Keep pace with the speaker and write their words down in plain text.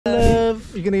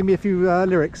You gonna give me a few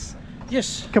lyrics?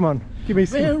 Yes. Come on, give me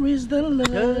some. Where is the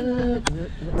love?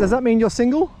 Does that mean you're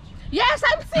single? Yes,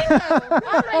 I'm single.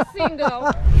 Always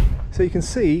single. So you can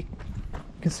see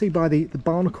by the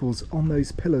barnacles on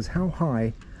those pillars how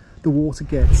high the water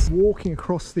gets. Walking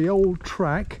across the old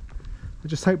track. I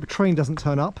just hope the train doesn't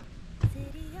turn up.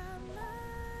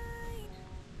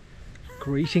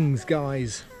 Greetings,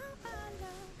 guys.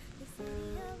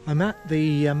 I'm at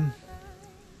the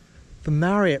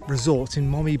Marriott Resort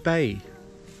in Momi Bay,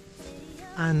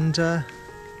 and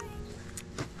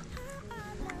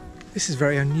this is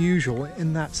very unusual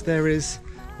in that there is,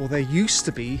 or there used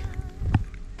to be,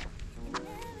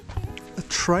 a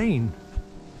train.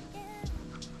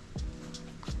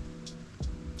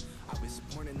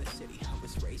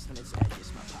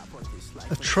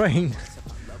 A train.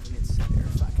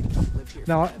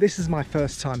 Now this is my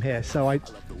first time here, so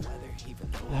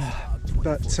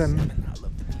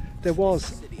there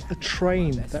was a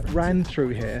train that ran through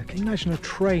here. Can you imagine a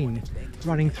train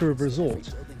running through a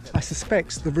resort? I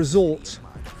suspect the resort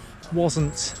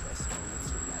wasn't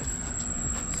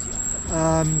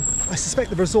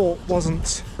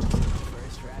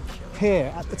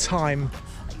here at the time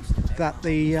that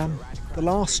the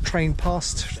last train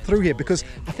passed through here, because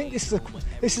I think this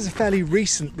is a fairly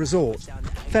recent resort,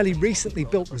 fairly recently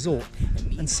built resort,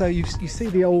 and so you see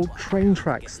the old train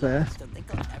tracks there.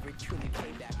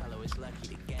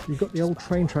 You've got the old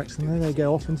train tracks, and then they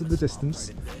go off into the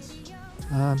distance,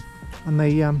 and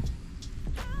they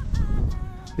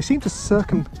seem to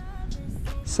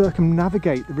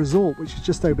circumnavigate the resort, which is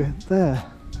just over there.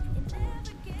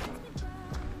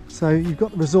 So you've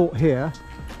got the resort here,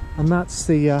 and that's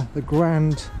the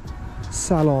grand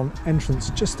salon entrance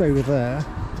just over there,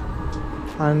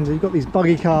 and you've got these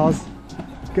buggy cars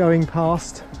going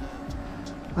past,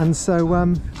 and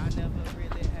so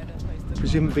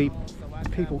presumably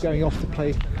people going off to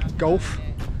play golf,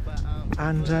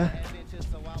 and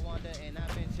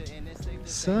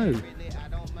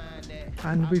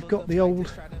we've got the old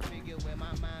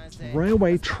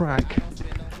railway track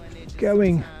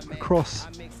going across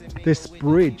this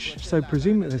bridge, so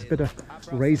presumably there's a bit of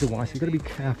razor wire, so you've got to be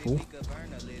careful.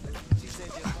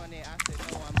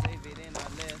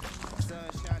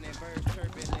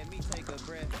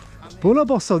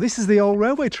 Bulaboso, this is the old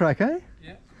railway track, eh?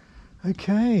 Yeah.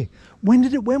 Okay. When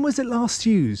was it last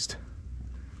used?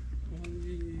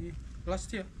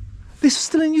 Last year. This was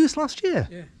still in use last year?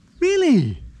 Yeah.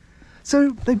 Really?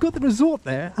 So they've got the resort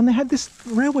there and they had this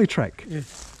railway track? Yeah.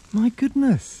 My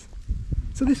goodness.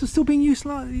 So this was still being used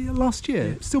last year?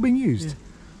 Yeah. Still being used? Yeah.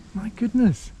 My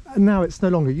goodness. And now it's no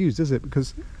longer used, is it?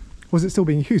 Because, was it still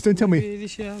being used? Don't tell me.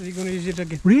 This year we're going to use it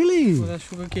again. Really? For the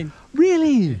sugarcane.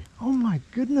 Really? Oh my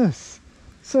goodness.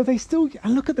 So they still,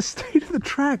 and look at the state of the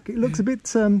track. It looks a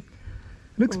bit, a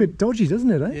bit dodgy, doesn't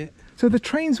it? Eh? Yeah. So the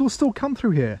trains will still come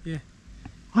through here? Yeah.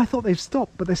 I thought they've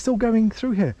stopped, but they're still going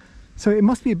through here. So it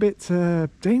must be a bit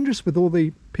dangerous with all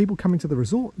the people coming to the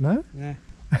resort, no? Yeah.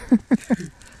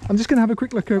 I'm just going to have a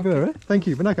quick look over there, eh? Thank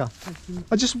you, Vanaka.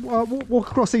 I just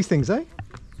walk across these things, eh?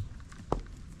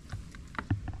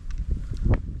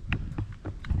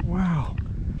 Wow.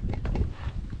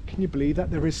 Can you believe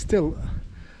that? There is still...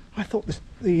 I thought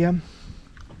the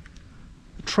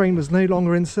train was no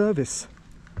longer in service,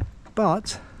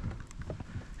 but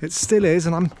it still is,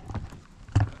 and I'm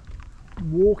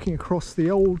walking across the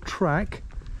old track.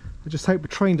 I just hope the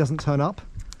train doesn't turn up.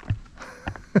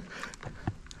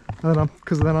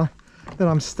 Because then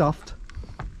I'm stuffed.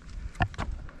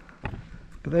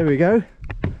 But there we go.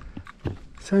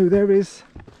 So there is,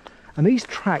 and these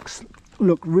tracks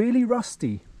look really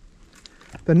rusty.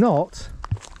 They're not.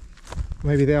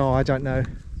 Maybe they are. I don't know.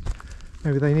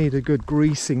 Maybe they need a good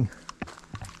greasing.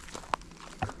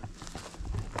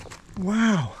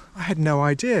 Wow, I had no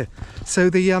idea.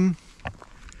 So the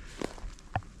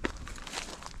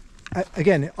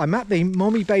again, I'm at the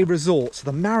Momi Bay Resort, so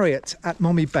the Marriott at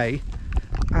Momi Bay,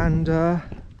 and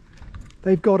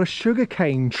they've got a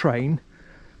sugarcane train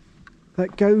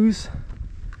that goes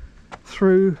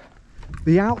through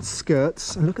the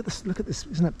outskirts. And look at this! Look at this!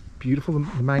 Isn't that beautiful?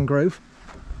 The mangrove.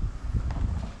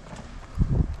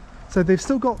 So they've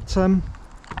still got.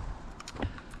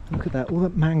 Look at that! All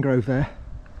that mangrove there.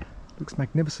 Looks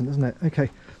magnificent, doesn't it? Okay,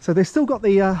 so they've still got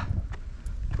the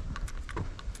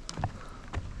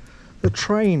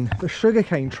train, the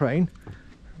sugarcane train.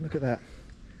 Look at that.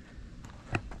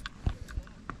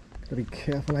 Gotta be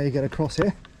careful how you get across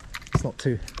here. It's not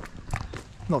too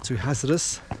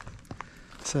hazardous.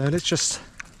 So let's just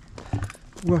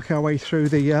work our way through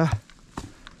the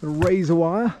razor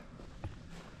wire.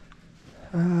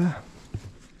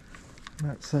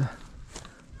 That's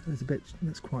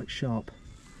That's quite sharp.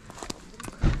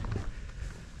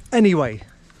 Anyway,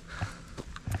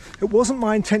 it wasn't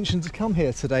my intention to come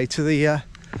here today to the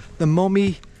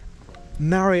Momi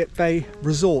Marriott Bay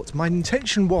Resort. My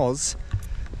intention was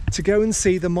to go and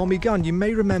see the Momi Gun. You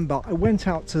may remember I went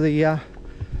out to the,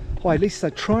 or at least I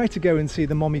tried to go and see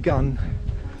the Momi Gun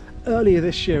earlier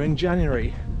this year in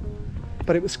January,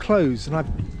 but it was closed, and I've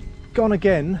gone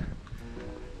again,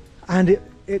 and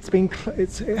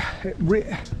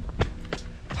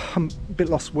I'm a bit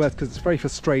lost for words because it's very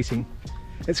frustrating.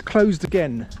 It's closed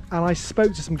again, and I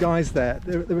spoke to some guys there.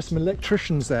 There were some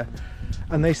electricians there,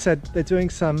 and they said they're doing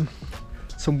some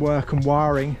work and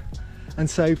wiring, and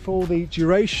so for the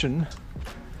duration,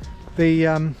 the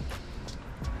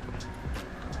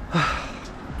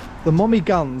Momi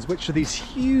guns, which are these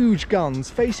huge guns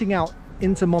facing out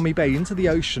into Momi Bay, into the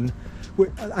ocean,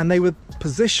 and they were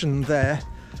positioned there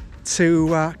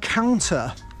to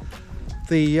counter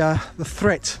the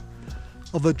threat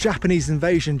of a Japanese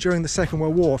invasion during the Second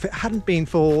World War. If it hadn't been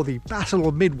for the Battle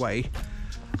of Midway,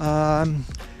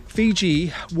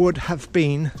 Fiji would have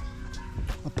been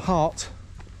a part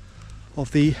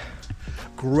of the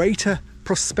greater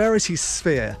prosperity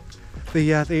sphere,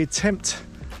 the attempt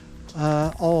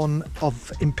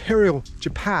of Imperial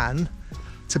Japan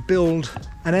to build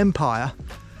an empire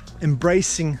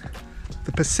embracing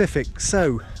the Pacific.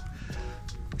 So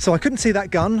I couldn't see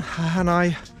that gun,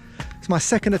 and it's my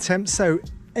second attempt. So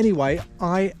anyway,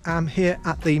 I am here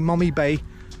at the Momi Bay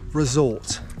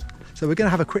Resort. So we're going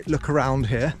to have a quick look around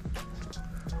here.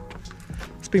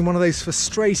 It's been one of those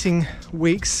frustrating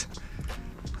weeks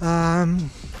in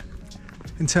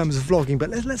terms of vlogging, but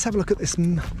let's have a look at this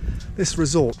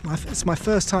resort. It's my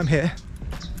first time here,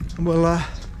 and we'll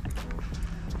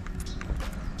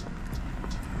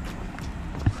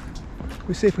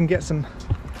see if we can get some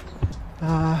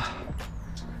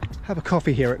have a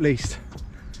coffee here at least.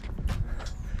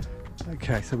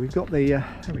 Okay, so we've got the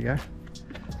there we go.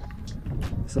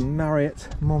 It's a Marriott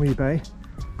Momi Bay,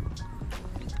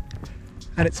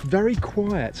 and it's very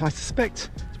quiet. I suspect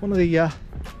it's one of the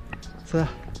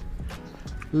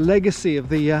legacy of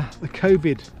the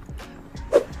COVID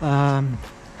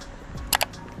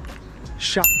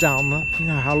shutdown. You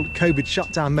know how COVID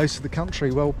shut down most of the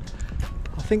country. Well,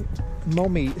 I think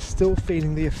Momi is still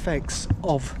feeling the effects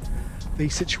of the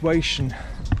situation.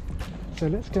 So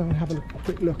let's go and have a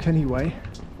quick look anyway.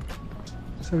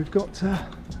 So we've got,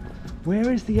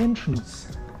 where is the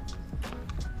entrance?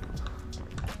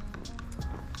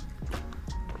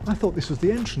 I thought this was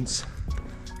the entrance.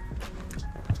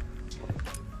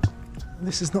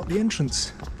 This is not the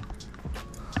entrance.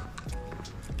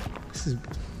 This is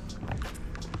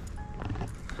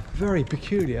very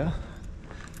peculiar.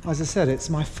 As I said, it's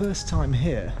my first time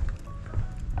here,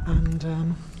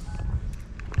 and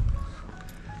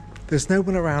there's no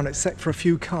one around except for a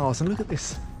few cars. And look at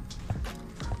this.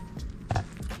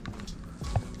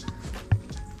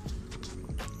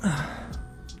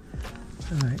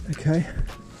 Right, okay.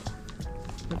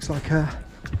 Looks like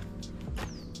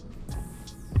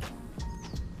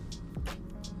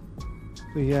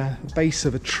the base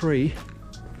of a tree.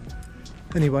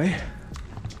 Anyway,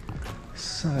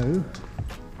 so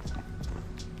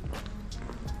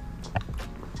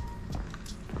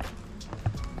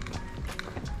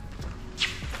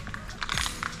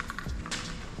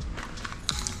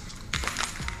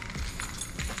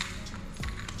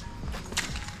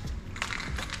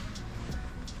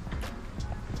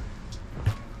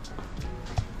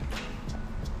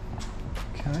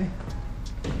okay,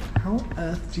 how on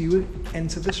earth do you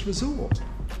enter this resort?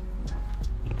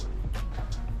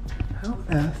 How on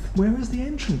earth, where is the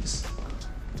entrance?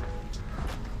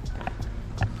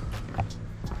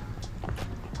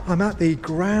 I'm at the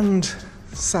Grand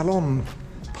Salon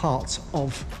part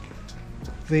of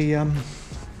the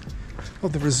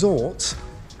resort,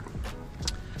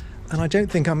 and I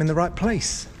don't think I'm in the right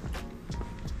place.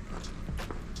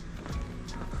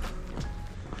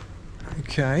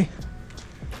 Okay,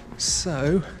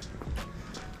 so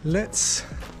let's,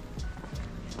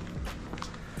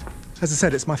 as I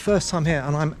said, it's my first time here,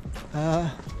 and I'm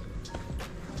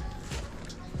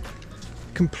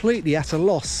completely at a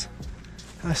loss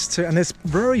as to, and there's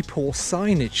very poor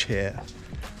signage here.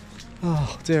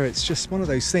 Oh dear, it's just one of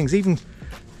those things. Even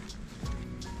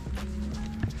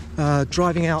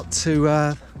driving out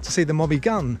to see the Momi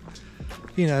Gun,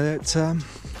 you know,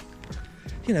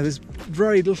 there's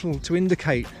very little to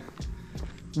indicate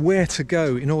where to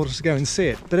go in order to go and see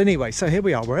it. But anyway, so here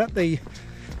we are. We're at the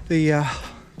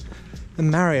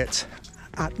Marriott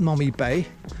at Momi Bay.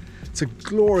 It's a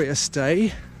glorious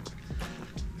day,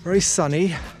 very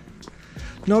sunny,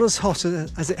 not as hot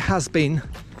as it has been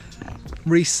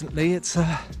recently. It's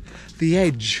the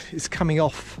edge is coming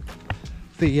off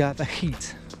the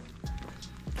heat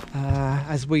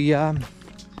as we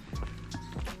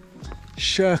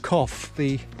shirk off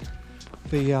the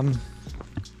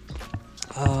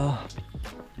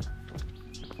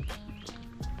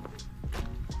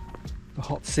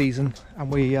hot season,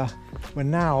 and we're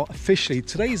now officially,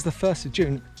 today's the 1st of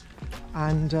June,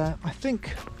 and I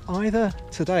think either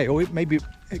today or maybe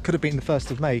it could have been the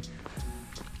 1st of May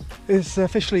is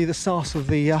officially the start of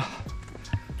the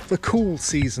cool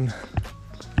season.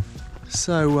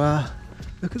 So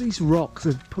look at these rocks.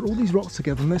 They've put all these rocks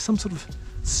together and there's some sort of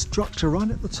structure right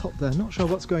at the top there. Not sure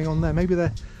what's going on there. Maybe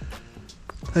they're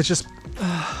just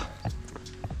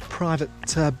private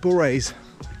bures.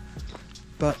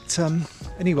 But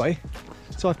anyway,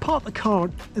 so I've parked the car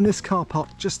in this car park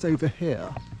just over here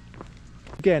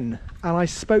again, and I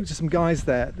spoke to some guys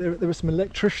there. There were some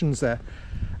electricians there,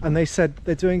 and they said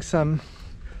they're doing some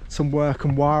work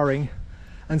and wiring,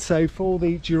 and so for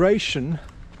the duration,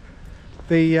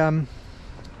 the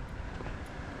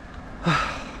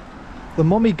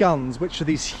Momi guns, which are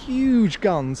these huge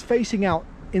guns facing out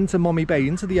into Momi Bay,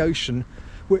 into the ocean,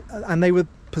 and they were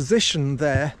positioned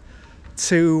there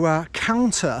to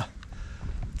counter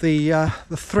the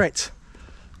threat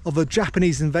of a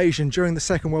Japanese invasion during the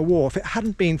Second World War. If it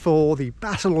hadn't been for the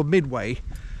Battle of Midway,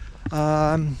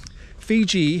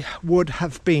 Fiji would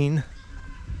have been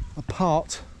a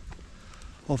part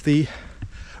of the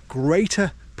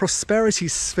greater prosperity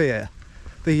sphere,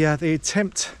 the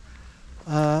attempt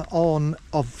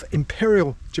of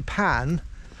Imperial Japan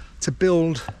to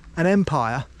build an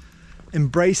empire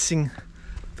embracing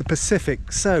the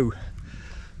Pacific. So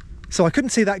I couldn't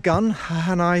see that gun,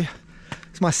 and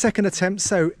it's my second attempt.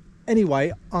 So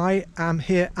anyway, I am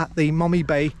here at the Momi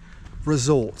Bay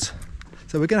Resort.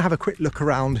 So we're going to have a quick look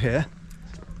around here.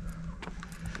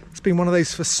 It's been one of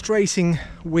those frustrating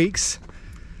weeks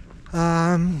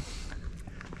in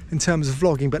terms of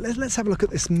vlogging, but let's have a look at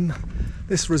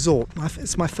this resort.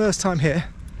 It's my first time here,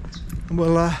 and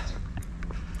we'll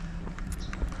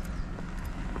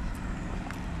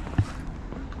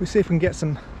see if we can get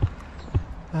some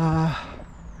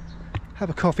have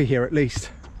a coffee here at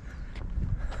least.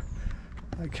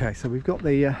 Okay, so we've got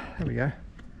the there we go.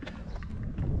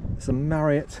 It's a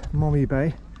Marriott Momi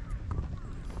Bay,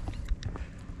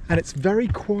 and it's very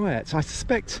quiet. I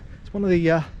suspect it's one of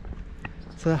the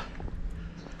it's a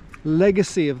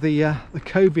legacy of the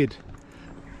COVID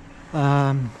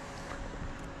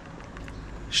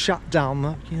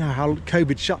shutdown. You know how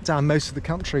COVID shut down most of the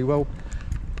country. Well,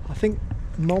 I think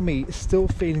Momi is still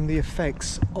feeling the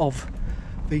effects of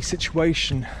the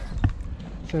situation.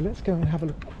 So let's go and have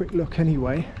a quick look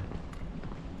anyway.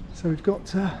 So we've got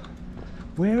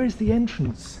where is the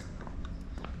entrance?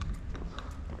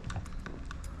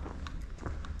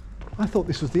 I thought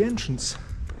this was the entrance.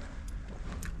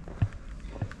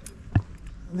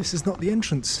 This is not the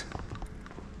entrance.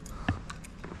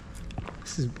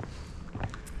 This is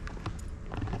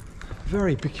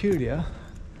very peculiar.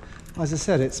 As I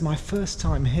said, it's my first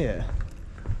time here,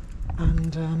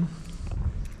 and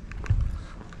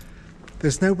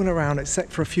there's no one around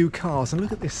except for a few cars. And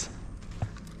look at this.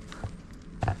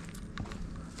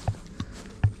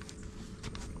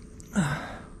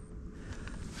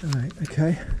 Right,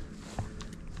 okay.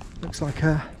 Looks like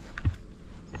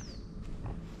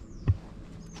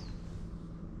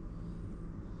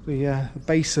the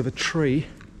base of a tree.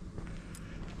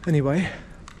 Anyway,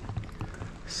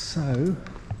 so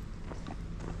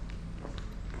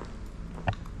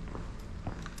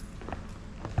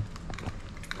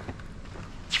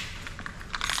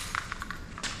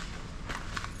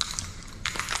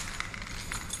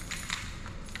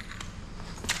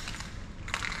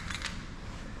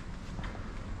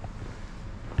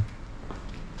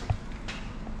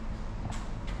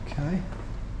okay,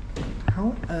 how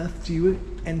on earth do you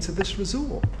enter this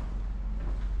resort?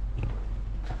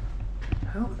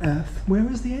 How on earth, where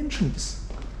is the entrance?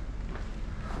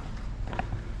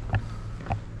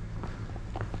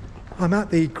 I'm at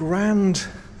the grand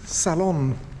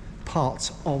salon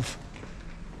part of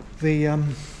the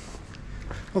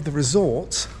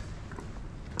resort,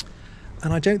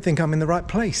 and I don't think I'm in the right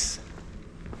place.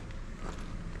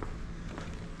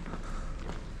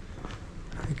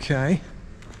 Okay,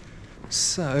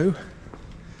 so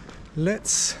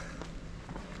let's,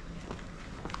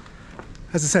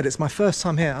 as I said, it's my first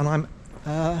time here, and I'm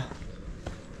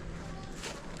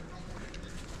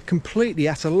completely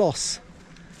at a loss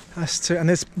as to, and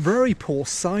there's very poor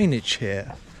signage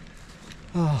here.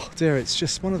 Oh dear, it's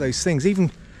just one of those things.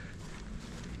 Even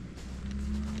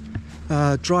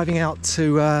driving out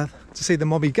to see the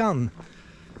Momi gun,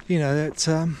 you know, that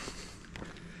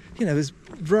you know, there's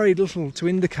very little to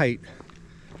indicate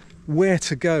where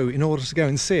to go in order to go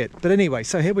and see it. But anyway,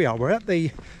 so here we are. We're at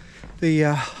the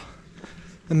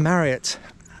Marriott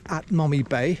at Momi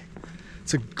Bay.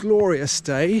 It's a glorious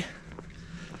day,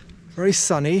 very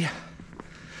sunny,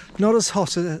 not as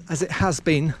hot as it has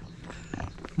been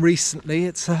recently.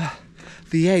 It's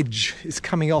the edge is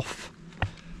coming off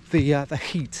the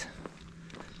heat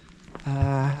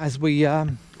as we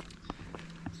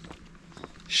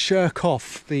shirk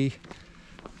off the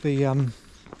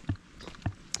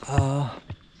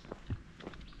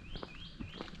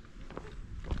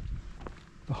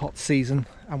hot season,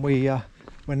 and we're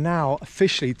now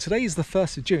officially, today is the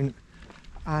 1st of June,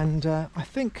 and I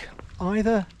think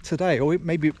either today or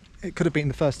maybe it could have been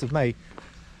the 1st of May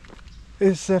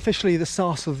is officially the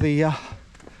start of the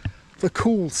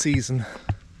cool season.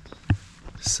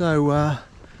 So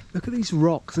look at these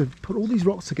rocks. They've put all these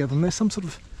rocks together and there's some sort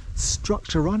of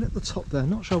structure right at the top there.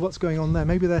 Not sure what's going on there.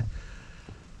 Maybe they're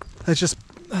just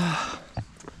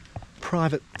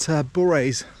private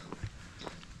bures.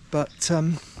 But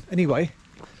anyway,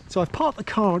 so I've parked the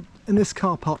car in this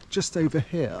car park just over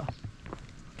here,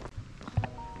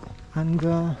 and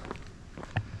look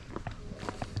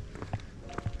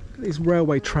at these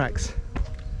railway tracks.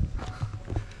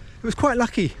 It was quite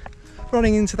lucky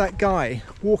running into that guy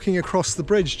walking across the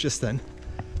bridge just then.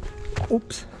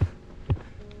 Oops.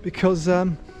 Because I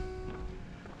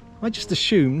just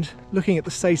assumed, looking at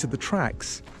the state of the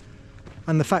tracks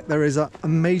and the fact there is a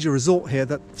major resort here,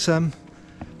 that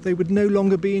they would no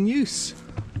longer be in use.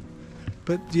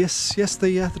 But yes,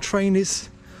 the train is,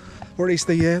 or at least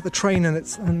the train and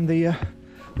the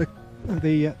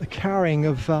carrying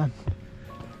of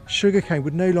sugarcane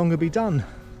would no longer be done.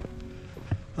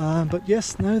 But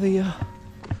yes, no, the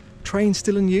train's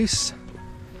still in use.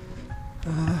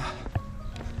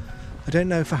 I don't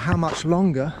know for how much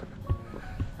longer.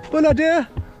 Well, dear.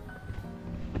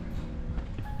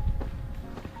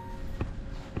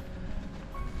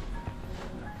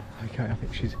 Okay, I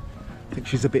think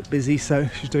she's a bit busy, so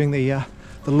she's doing the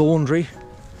laundry.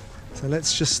 So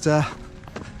let's just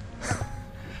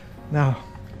now.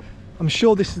 I'm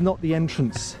sure this is not the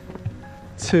entrance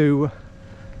to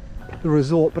the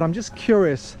resort, but I'm just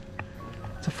curious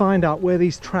to find out where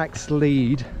these tracks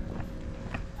lead.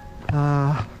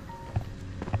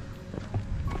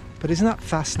 But isn't that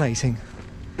fascinating?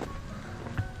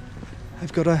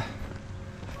 They've got a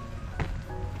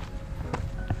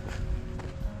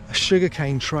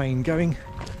sugarcane train going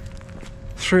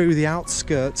through the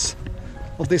outskirts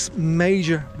of this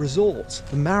major resort,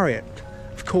 the Marriott,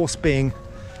 of course, being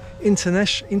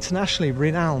internationally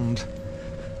renowned.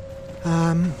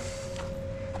 There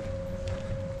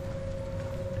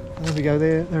we go.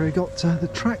 There we got the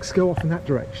tracks go off in that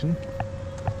direction.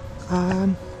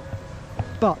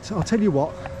 But I'll tell you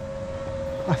what,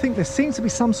 I think there seems to be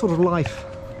some sort of life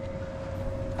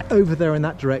over there in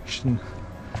that direction.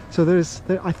 So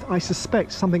I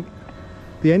suspect something,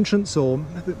 the entrance or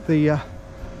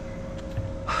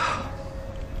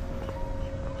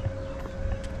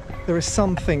there is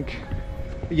something.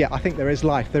 Yeah, I think there is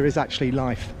life. There is actually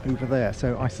life over there.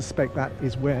 So I suspect that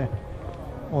is where.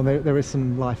 Oh, there is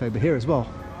some life over here as well.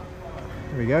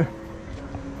 There we go.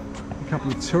 A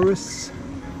couple of tourists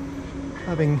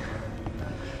having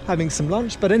some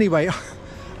lunch. But anyway,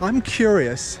 I'm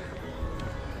curious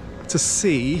to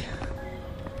see.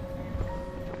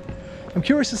 I'm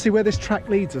curious to see where this track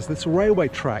leads us. This railway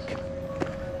track.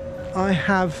 I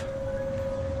have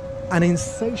an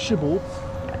insatiable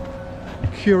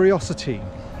curiosity,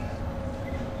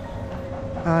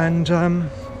 and I'm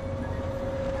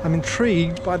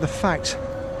intrigued by the fact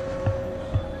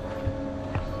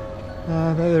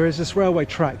that there is this railway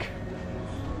track,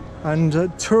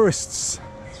 and tourists,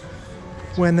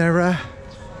 when they're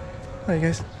there you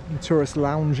go, some tourists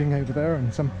lounging over there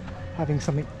and some having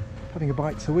a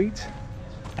bite to eat.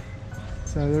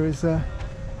 So there's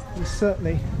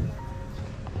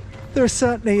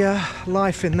certainly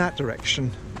life in that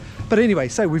direction. But anyway,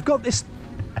 so we've got this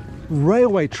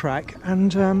railway track,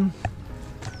 and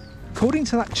according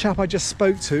to that chap I just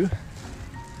spoke to,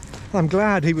 I'm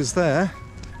glad he was there,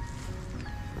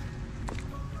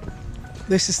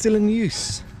 this is still in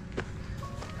use.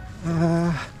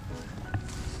 So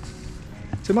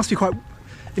it must be quite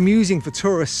amusing for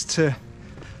tourists to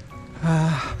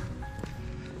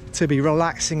be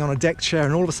relaxing on a deck chair,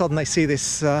 and all of a sudden they see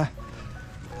this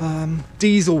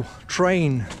diesel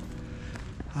train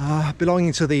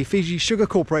belonging to the Fiji Sugar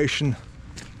Corporation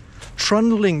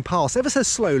trundling past ever so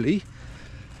slowly,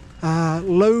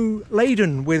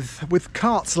 laden with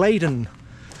carts laden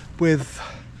with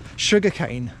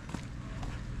sugarcane.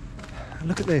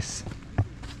 look at this.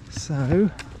 So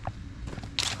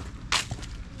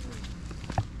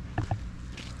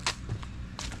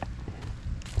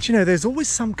do you know, there's always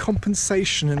some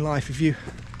compensation in life if you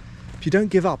don't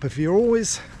give up, if you're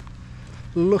always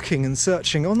looking and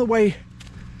searching. On the way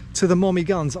to the Momi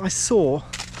Guns, I saw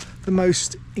the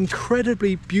most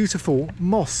incredibly beautiful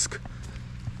mosque,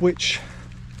 which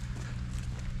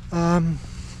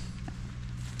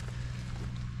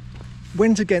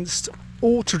went against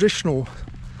all traditional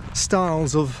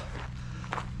styles of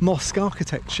mosque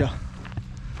architecture.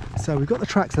 So we've got the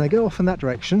tracks and they go off in that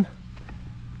direction.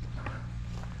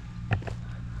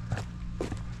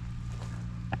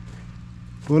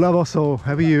 Hola bosso,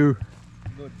 how are you?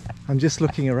 Good. I'm just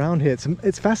looking around here.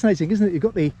 It's fascinating, isn't it? You've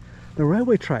got the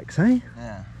railway tracks, eh?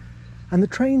 Yeah. And the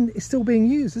train is still being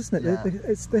used, isn't it? Yeah.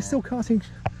 They're still carting.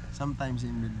 Sometimes it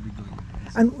will be going.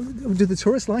 And do the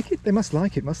tourists like it? They must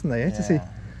like it, mustn't they? Eh? To see.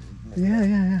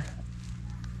 Yeah.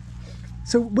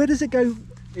 So where does it go?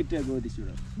 It will go this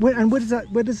way.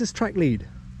 Where does this track lead?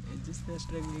 It just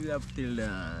straight up till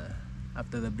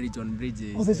after the bridge on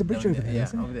bridges. Oh, there's a bridge over there. Yeah,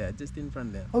 is there? over there, just in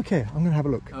front there. Okay, I'm going to have a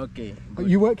look. Okay. Oh,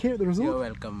 you work here at the resort? You're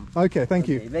welcome. Okay, thank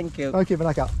you. Thank you. Okay,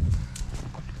 Vanaka.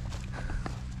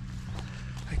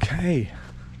 Okay.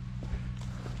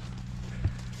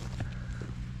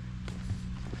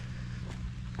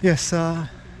 Yes, so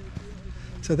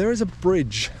there is a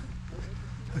bridge,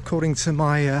 according to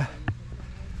my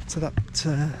to that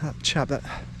chap, that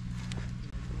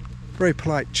very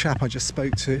polite chap I just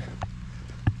spoke to.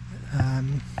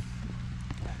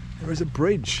 There is a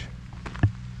bridge.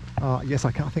 Yes,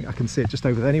 I think I can see it just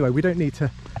over there. Anyway, we don't need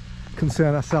to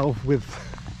concern ourselves with.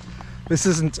 This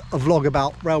isn't a vlog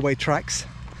about railway tracks.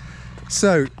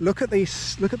 So look at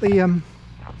these. Look at the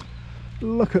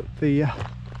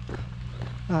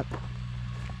that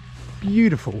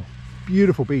beautiful,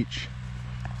 beautiful beach.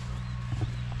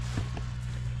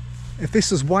 If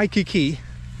this was Waikiki,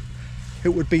 it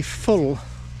would be full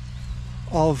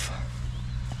of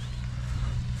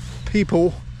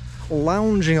people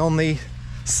lounging on the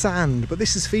sand, but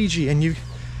this is Fiji, and you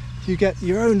get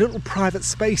your own little private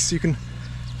space. You can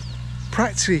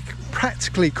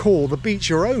practically call the beach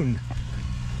your own.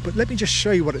 But let me just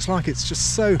show you what it's like. It's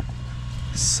just so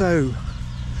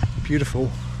beautiful.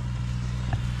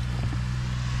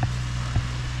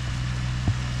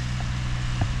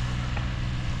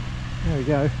 There we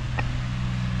go.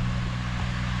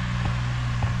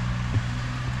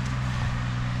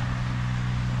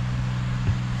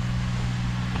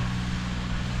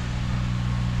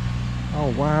 Oh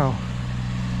wow.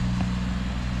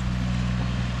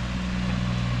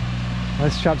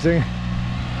 Nice chap doing.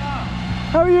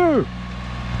 How are you?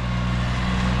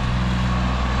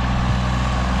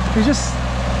 You're just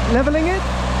leveling it?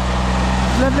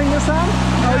 Leveling the sand?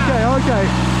 Yeah. Okay.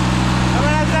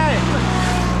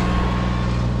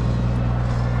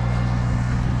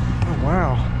 Oh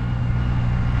wow.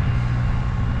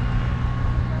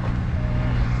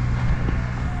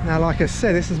 Now, like I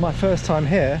said, this is my first time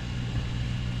here,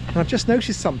 and I've just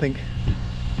noticed something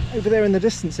over there in the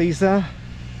distance. These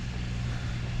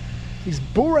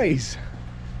bures.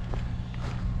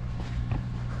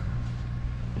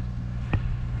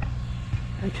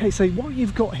 Okay, so what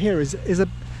you've got here is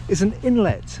an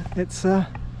inlet. It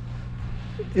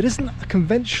isn't a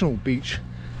conventional beach.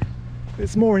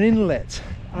 It's more an inlet,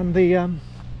 and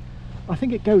I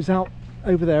think it goes out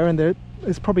over there, and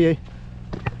there's probably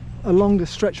a longer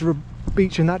stretch of a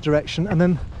beach in that direction, and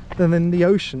then the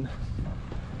ocean.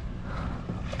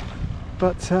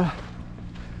 But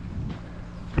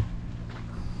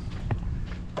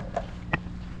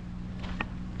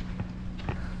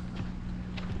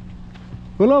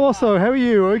hello, also. How are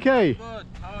you? Okay. Good.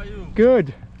 How are you?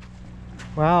 Good.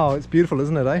 Wow, it's beautiful,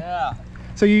 isn't it? Eh? Yeah.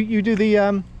 So you do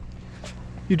the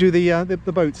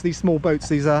boats, these small boats,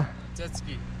 these Jet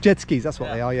ski. jet skis. That's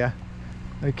what they are. Yeah.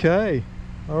 Okay.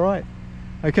 All right.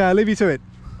 Okay, I'll leave you to it.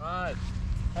 Right.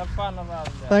 Have fun around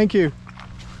there. Thank you.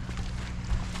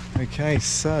 Okay,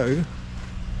 so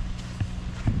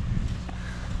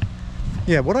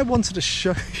yeah, what I wanted to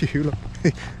show you, look,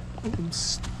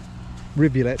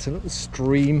 rivulets, a little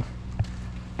stream.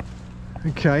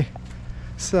 Okay,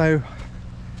 so,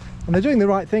 and they're doing the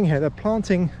right thing here. They're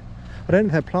planting, I don't know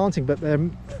if they're planting, but they're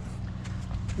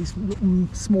these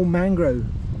small mangrove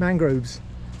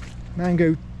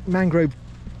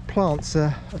plants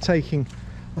are taking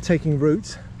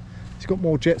root. It's got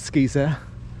more jet skis there,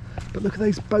 but look at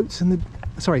those boats and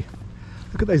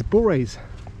look at those bures.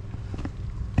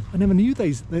 I never knew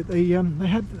they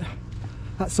had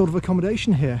that sort of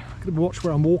accommodation here. I could watch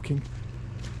where I'm walking.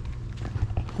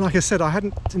 Like I said, I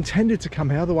hadn't intended to come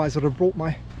here, otherwise I'd have brought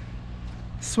my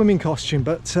swimming costume,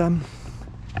 but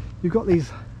you've got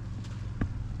these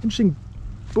interesting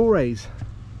bouets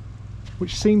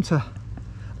which seem to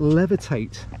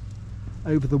levitate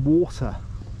over the water.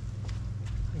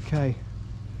 Okay,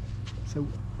 so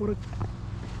what a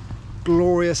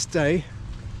glorious day.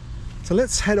 So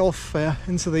let's head off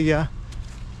into the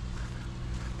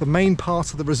main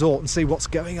part of the resort and see what's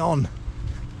going on.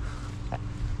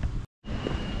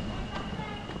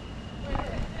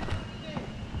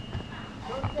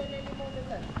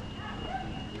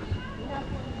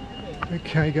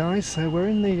 Okay guys, so we're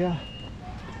in the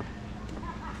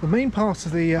main part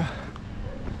of the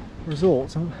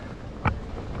resort.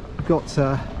 We've got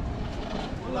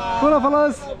hello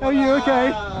fellas, how are you?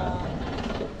 Okay.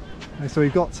 So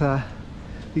we've got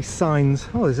these signs.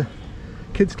 Oh, there's a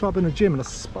kids club and a gym and a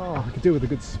spa. I could do with a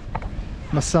good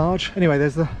massage. Anyway,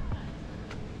 there's the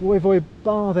Voi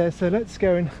bar there, so let's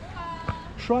go and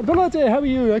try. Hello dear, how are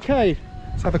you? Okay.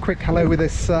 Let's have a quick hello with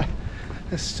this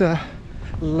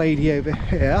lady over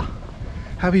here.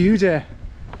 How are you, dear?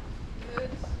 Good.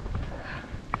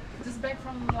 Just back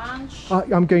from lunch.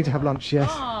 I'm going to have lunch, yes.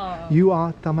 Oh. You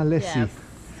are Tamalesi. Yes,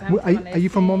 Are you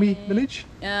from Momi village?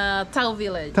 Tau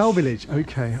village. Tau village,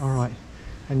 okay, all right.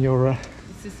 And you're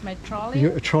This is my trolley.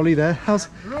 a trolley there. How's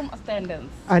Room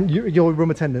attendance. and you're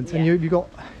room attendant? Yeah. And you got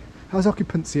how's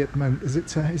occupancy at the moment? Is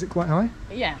it quite high?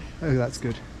 Yeah. Oh, that's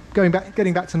good. Getting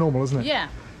back to normal, isn't it? Yeah.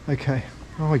 Okay.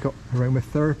 Oh, we got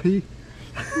aromatherapy.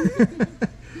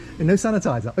 And no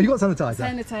sanitizer. Oh, you got sanitizer.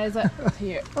 Sanitizer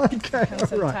here. Okay, Hand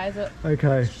all right. sanitizer.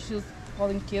 Okay. Shoes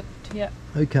polling kit here.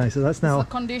 Okay, so that's This is now. a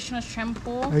conditioner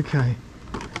shampoo. Okay.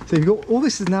 So you've got all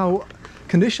this is now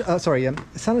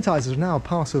sanitizers are now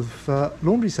part of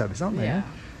laundry service, aren't they? Yeah. Eh?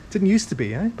 Didn't used to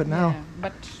be, eh? But now, Yeah,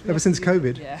 but ever since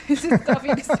COVID. Yeah. Since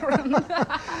COVID is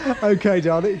around. Okay,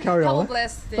 darling, carry God on.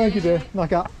 bless. Thank you, dear.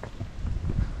 Like up.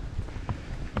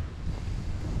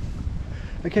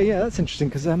 Okay, yeah, that's interesting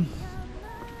because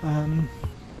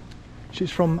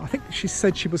she's from. I think she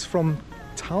said she was from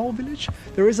Tau village.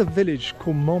 There is a village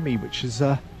called Momi, which is.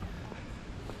 I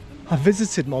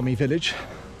visited Momi village,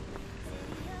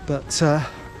 but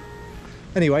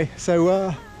anyway,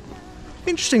 so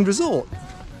interesting resort.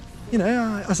 You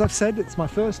know, as I've said, it's my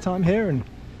first time here, and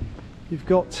you've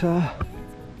got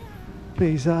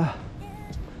these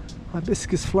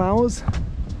hibiscus flowers,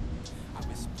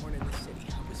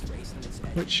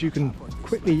 which you can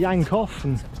quickly yank off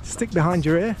and stick behind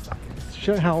your ear to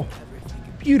show how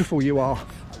beautiful you are,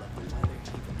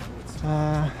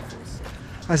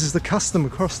 as is the custom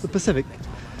across the Pacific.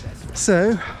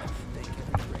 So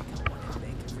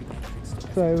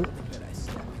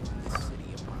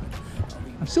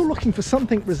I'm still looking for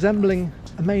something resembling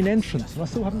a main entrance, and I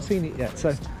still haven't seen it yet.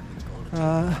 So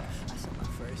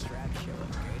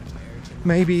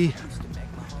maybe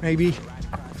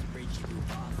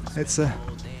it's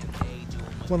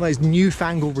one of those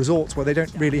newfangled resorts where they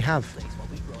don't really have.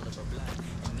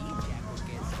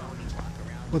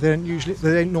 Well, they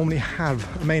don't normally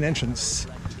have a main entrance.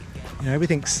 You know,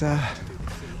 everything's they're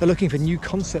looking for new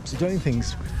concepts of doing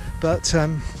things. But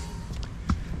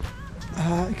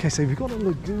okay, so we've got a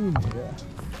lagoon here.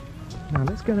 Now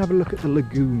let's go and have a look at the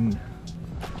lagoon.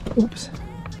 Oops.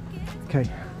 Okay,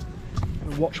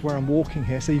 watch where I'm walking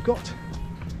here. So you've got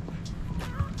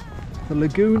the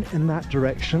lagoon in that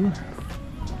direction.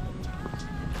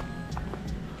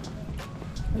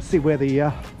 Let's see where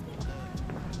the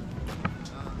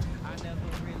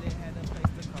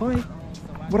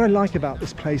what I like about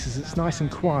this place is it's nice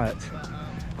and quiet.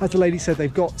 As the lady said,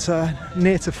 they've got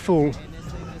near to full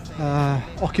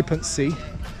occupancy,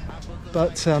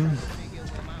 but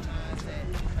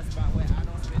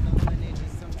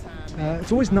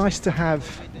it's always nice to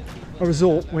have a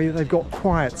resort where they've got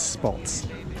quiet spots.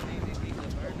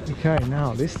 Okay,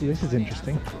 now this is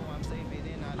interesting.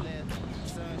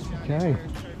 Okay,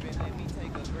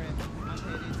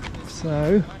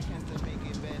 so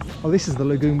this is the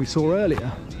lagoon we saw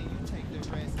earlier.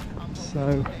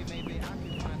 So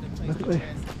look at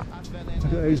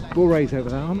those bull rays over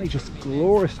there, aren't they just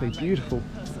gloriously beautiful?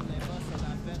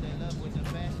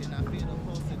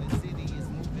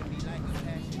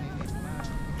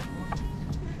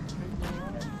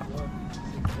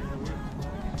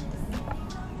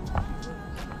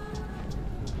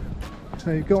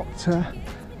 So you've got,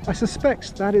 I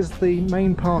suspect that is the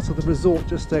main part of the resort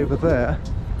just over there,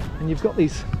 and you've got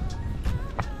these,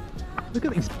 look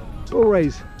at these bull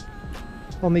rays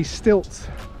on these stilts.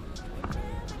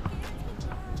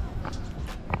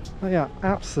 They are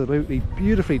absolutely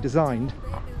beautifully designed.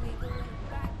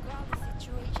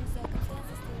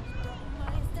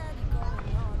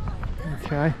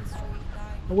 Okay,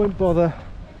 I won't bother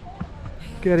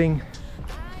getting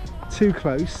too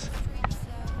close.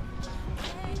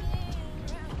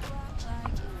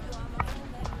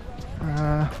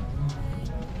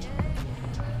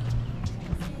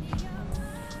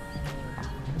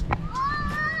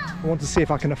 I want to see if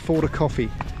I can afford a coffee.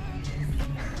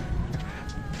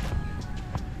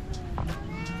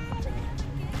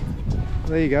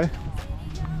 There you go.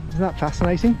 Isn't that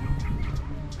fascinating?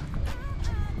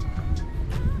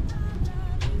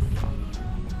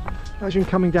 Imagine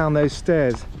coming down those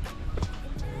stairs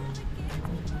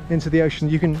into the ocean.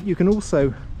 You can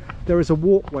also, there is a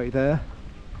walkway there,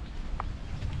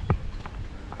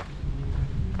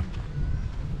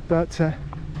 but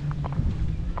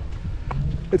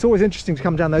it's always interesting to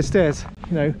come down those stairs,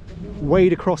 you know,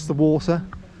 wade across the water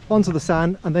onto the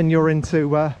sand, and then you're into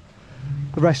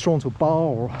the restaurant or bar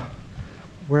or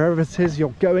wherever it is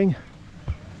you're going.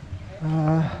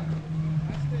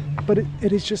 But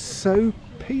it is just so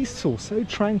peaceful, so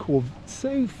tranquil,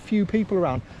 so few people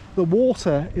around. The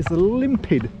water is a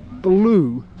limpid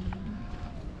blue,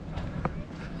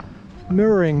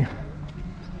 mirroring,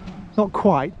 not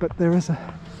quite, but there is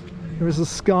a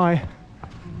sky,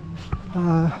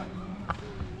 that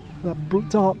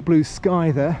dark blue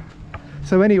sky there.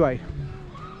 So anyway,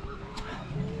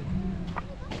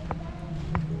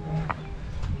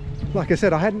 like I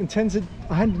said, I hadn't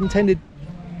intended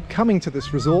coming to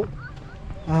this resort.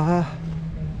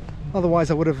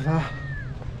 Otherwise I would have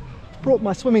brought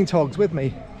my swimming togs with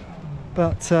me,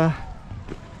 but there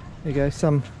you go,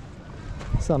 some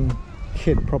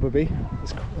kid probably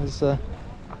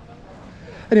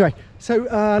anyway, so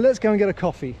let's go and get a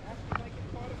coffee,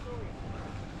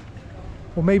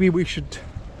 or maybe we should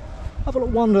have a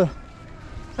little wander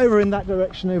over in that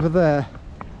direction over there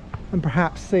and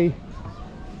perhaps see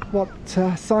what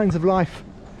signs of life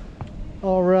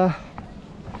are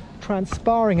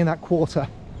transpiring in that quarter,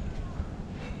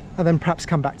 and then perhaps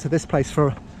come back to this place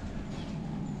for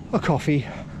a coffee.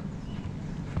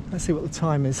 Let's see what the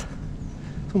time is.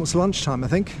 It's almost lunchtime, I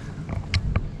think.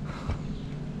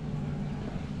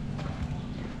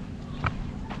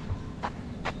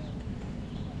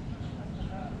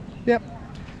 Yep,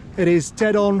 it is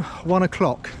dead on 1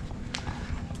 o'clock.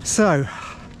 So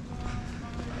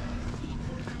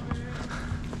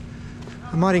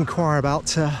I might inquire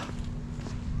about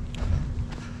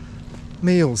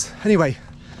meals. Anyway,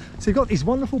 so you've got these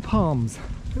wonderful palms.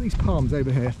 Look at these palms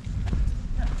over here.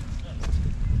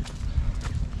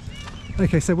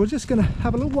 Okay, so we're just going to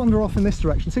have a little wander off in this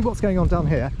direction, see what's going on down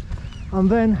here, and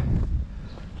then,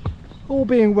 all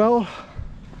being well,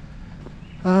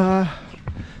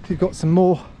 you've got some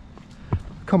more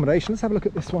accommodation. Let's have a look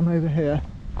at this one over here.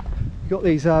 You've got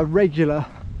these regular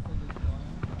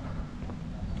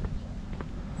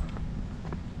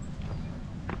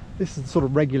this is the sort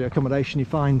of regular accommodation you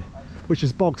find, which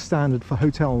is bog standard for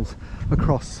hotels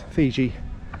across Fiji.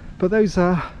 But those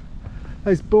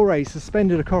bures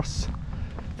suspended across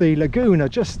the lagoon are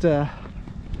just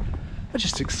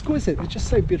exquisite. They're just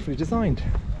so beautifully designed.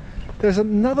 There's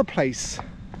another place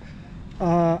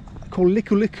called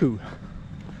Liku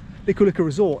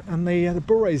Resort, and the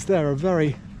bures there are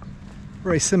very,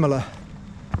 very similar.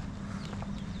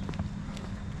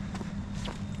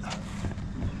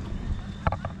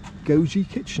 Goji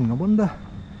kitchen. I wonder,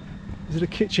 is it a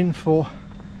kitchen for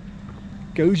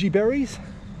goji berries?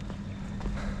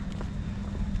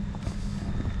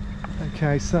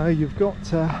 Okay, so you've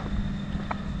got a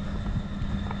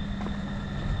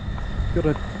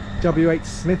W.H.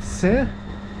 Smith's here.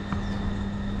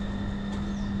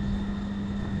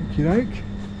 Okie doke.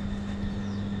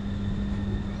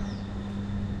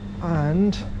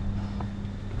 And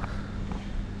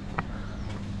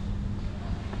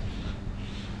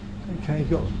okay,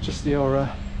 you've got just your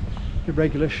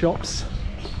regular shops.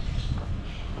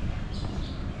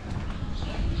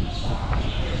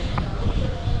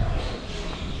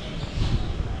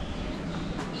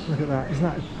 Look at that, isn't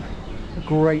that a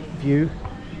great view?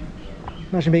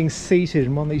 Imagine being seated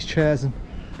in one of these chairs and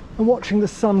watching the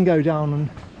sun go down, and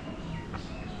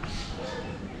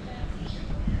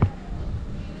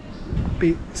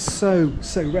be so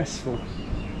restful.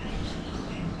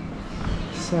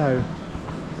 So,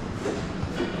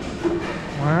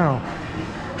 wow.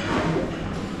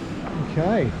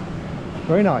 Okay,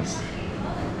 very nice.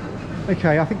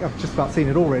 Okay, I think I've just about seen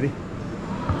it already.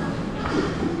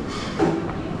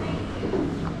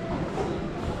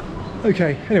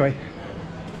 Okay, anyway.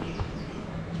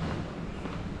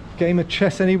 Game of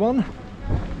chess, anyone?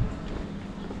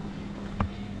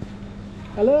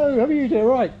 Hello, how are you doing?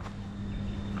 Right.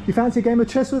 You fancy a game of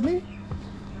chess with me?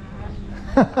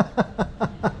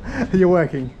 You're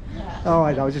working? Yeah. All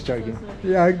right, I was just joking.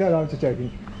 Yeah, no, I'm just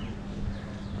joking.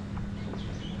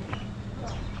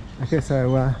 Okay,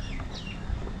 so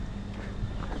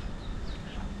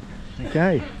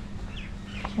okay.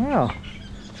 Wow.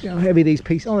 See how heavy these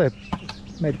pieces. Oh, they're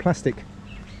made of plastic.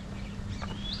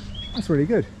 That's really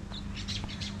good.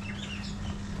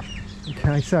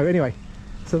 Okay, so anyway,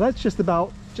 so that's just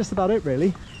about it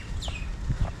really.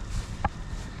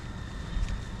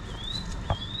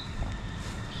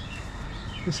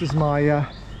 This is my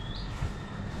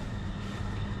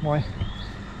my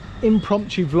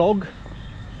impromptu vlog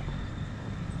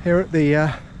here at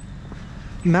the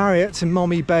Marriott in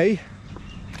Momi Bay.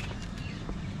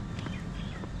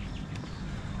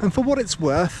 And for what it's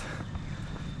worth,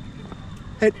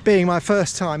 it being my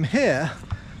first time here,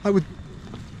 I would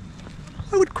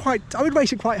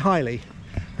rate it quite highly.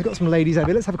 I've got some ladies over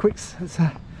here. Let's have a quick.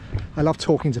 I love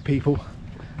talking to people.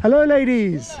 Hello,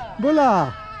 ladies.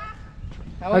 Bula.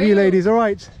 How are you, ladies? All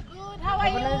right. Good, how are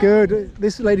you? Good.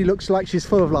 This lady looks like she's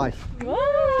full of life.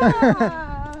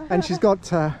 And she's got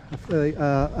Teki.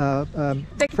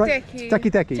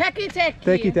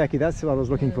 teki. That's what I was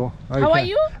looking for. Okay. How are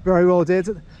you? Very well, dear.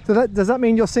 So does that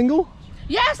mean you're single?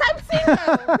 Yes, I'm single.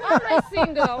 Always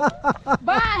single.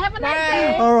 Bye, have a nice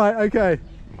day. All right, okay.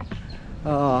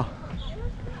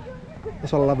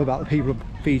 That's what I love about the people of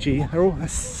Fiji. They're all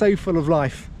so full of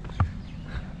life.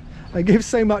 They give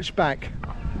so much back.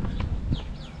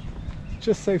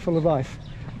 Just so full of life.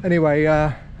 Anyway,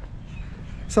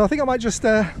 so I think I might just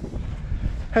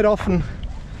head off and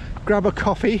grab a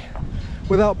coffee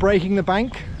without breaking the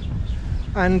bank,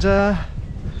 and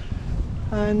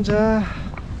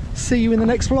see you in the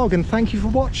next vlog. And thank you for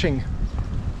watching.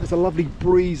 There's a lovely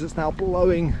breeze that's now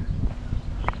blowing.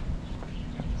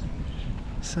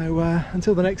 So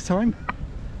until the next time,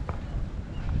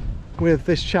 with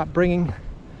this chap bringing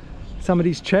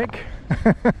somebody's check,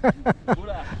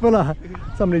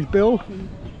 somebody's bill.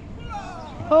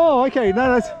 Oh, okay,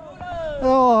 no, that's.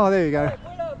 Oh, there you go.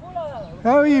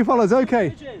 How are you, fellas?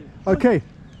 Okay, okay.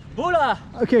 Bula.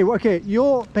 Okay, okay.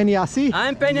 You're Penyasi.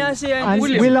 I'm Penyasi And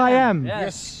William. Will I Am.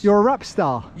 Yes. You're a rap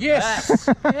star. Yes.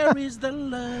 Where is the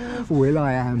love? Will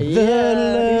I Am. The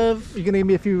love. You're gonna give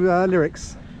me a few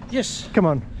lyrics. Yes. Come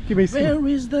on, give me some. Where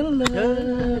is the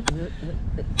love?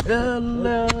 The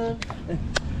love.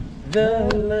 The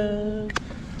love.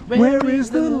 Where is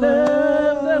the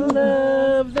love? The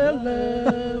love. The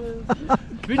love.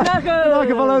 Vinaka. Like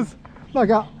it, fellas. Like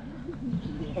it.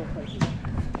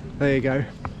 There you go.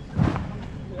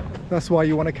 That's why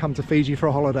you want to come to Fiji for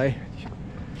a holiday.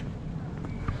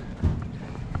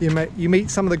 You meet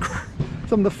some of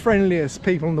the friendliest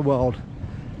people in the world.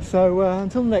 So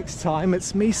until next time,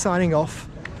 it's me signing off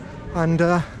and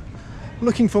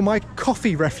looking for my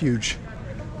coffee refuge.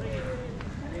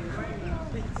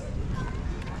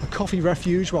 A coffee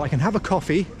refuge where I can have a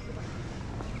coffee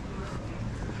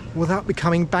without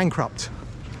becoming bankrupt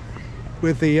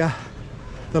with the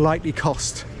likely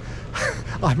cost.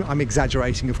 I'm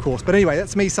exaggerating, of course, but anyway,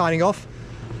 that's me signing off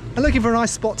and looking for a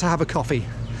nice spot to have a coffee.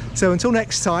 So until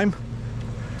next time,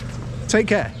 take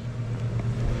care.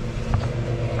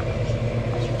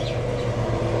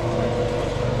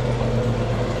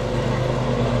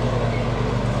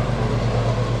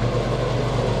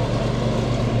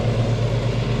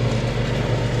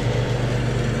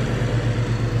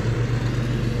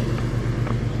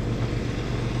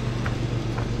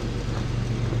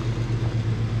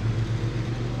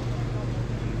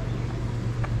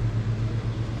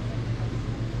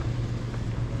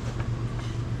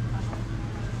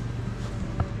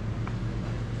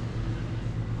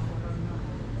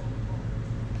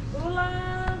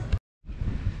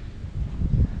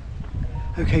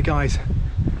 Okay guys,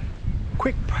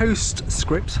 quick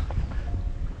postscript.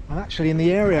 I'm actually in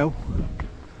the area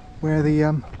where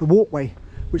the walkway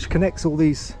which connects all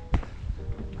these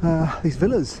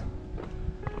villas.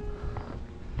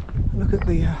 Look at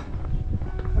the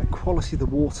quality of the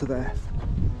water there.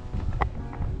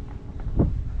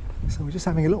 So we're just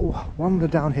having a little wander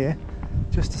down here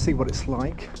just to see what it's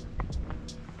like.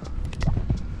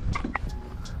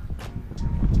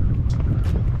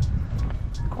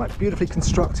 Quite beautifully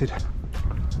constructed.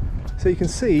 So you can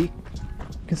see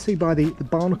by the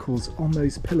barnacles on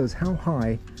those pillars how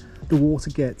high the water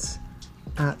gets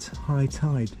at high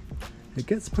tide. It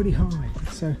gets pretty high.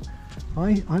 So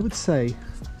I would say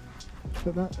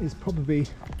that is probably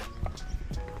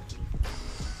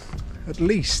at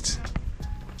least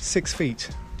 6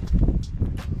 feet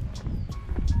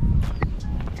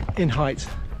in height.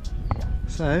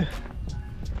 So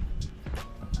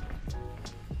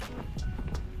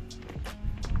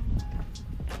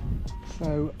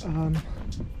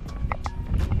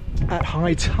at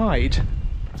high tide,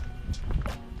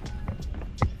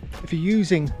 if you're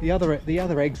using the other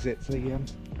exit, the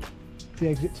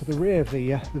exit to the rear of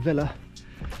the villa,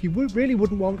 you really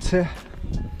wouldn't want to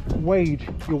wade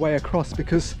your way across,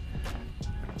 because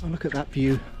oh, look at that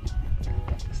view.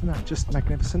 Isn't that just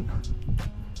magnificent?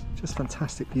 Just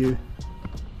fantastic view.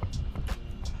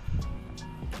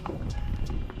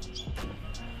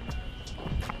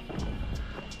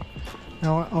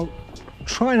 Now I'll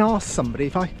try and ask somebody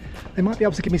if they might be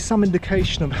able to give me some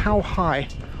indication of how high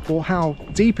or how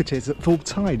deep it is at full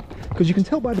tide, because you can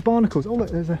tell by the barnacles. Oh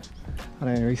look, there's a, I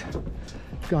don't know, he's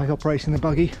guy operating the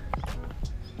buggy.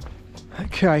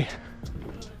 Okay,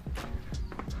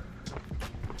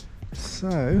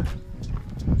 so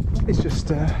it's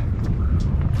just I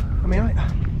mean,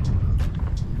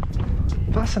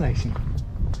 fascinating.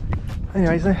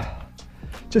 Anyways,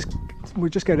 we'll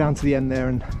just go down to the end there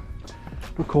and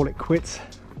we'll call it quits.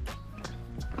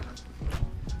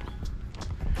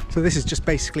 So this is just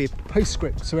basically a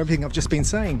postscript, so everything I've just been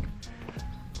saying.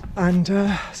 And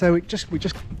so we just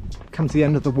come to the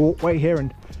end of the walkway here,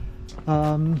 and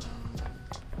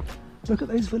look at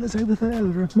those villas over there.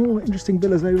 There are more interesting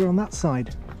villas over on that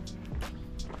side.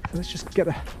 So let's just get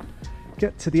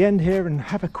to the end here and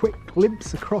have a quick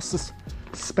glimpse across this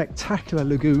spectacular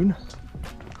lagoon.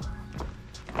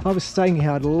 If I was staying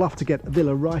here, I'd love to get a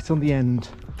villa right on the end.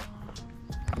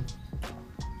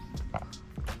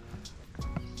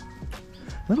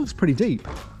 That looks pretty deep.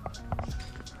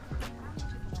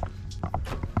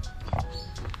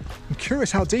 I'm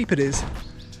curious how deep it is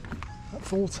at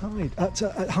full tide,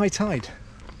 at high tide.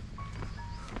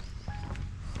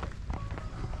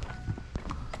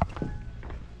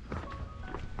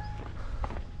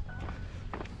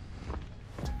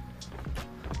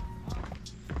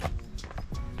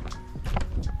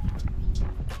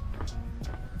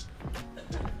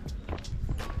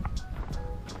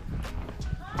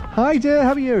 Hi dear,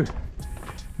 how are you?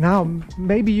 Now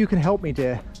maybe you can help me,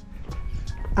 dear.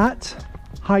 At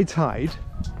high tide,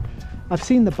 I've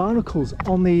seen the barnacles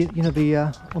on the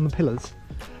on the pillars.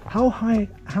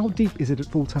 How deep is it at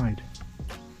full tide?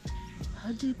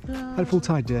 How deep? At full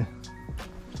tide, dear.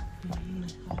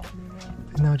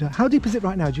 No, how deep is it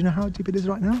right now? Do you know how deep it is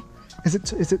right now? Is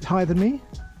it higher than me?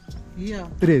 Yeah.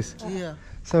 It is. Yeah.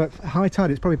 So at high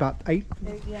tide, it's probably about 8,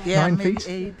 Yeah, 9 maybe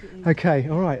feet. 8. Okay,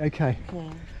 all right, okay. Okay.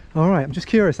 All right, I'm just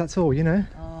curious, that's all, you know.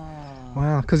 Oh.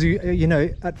 Wow, because you know,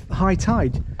 at high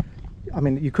tide, I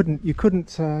mean, you couldn't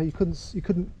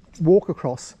walk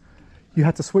across. You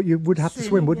had to swim. You would have to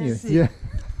swim, wouldn't you? Yes, Yeah.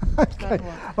 Okay.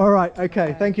 All right.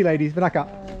 Okay. Thank you, ladies. Beraka.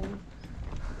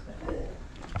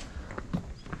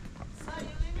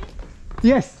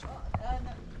 Yes.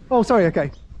 Oh, sorry.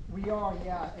 Okay. We are.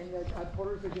 Yeah. And at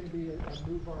quarters, they're going to be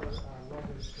move our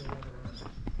luggage to another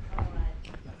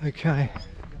room. Okay.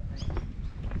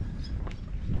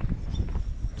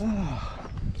 Oh.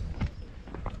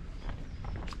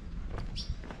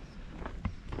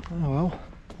 Oh well.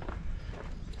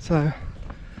 So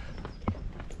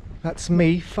that's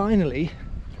me finally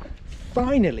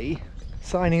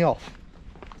signing off.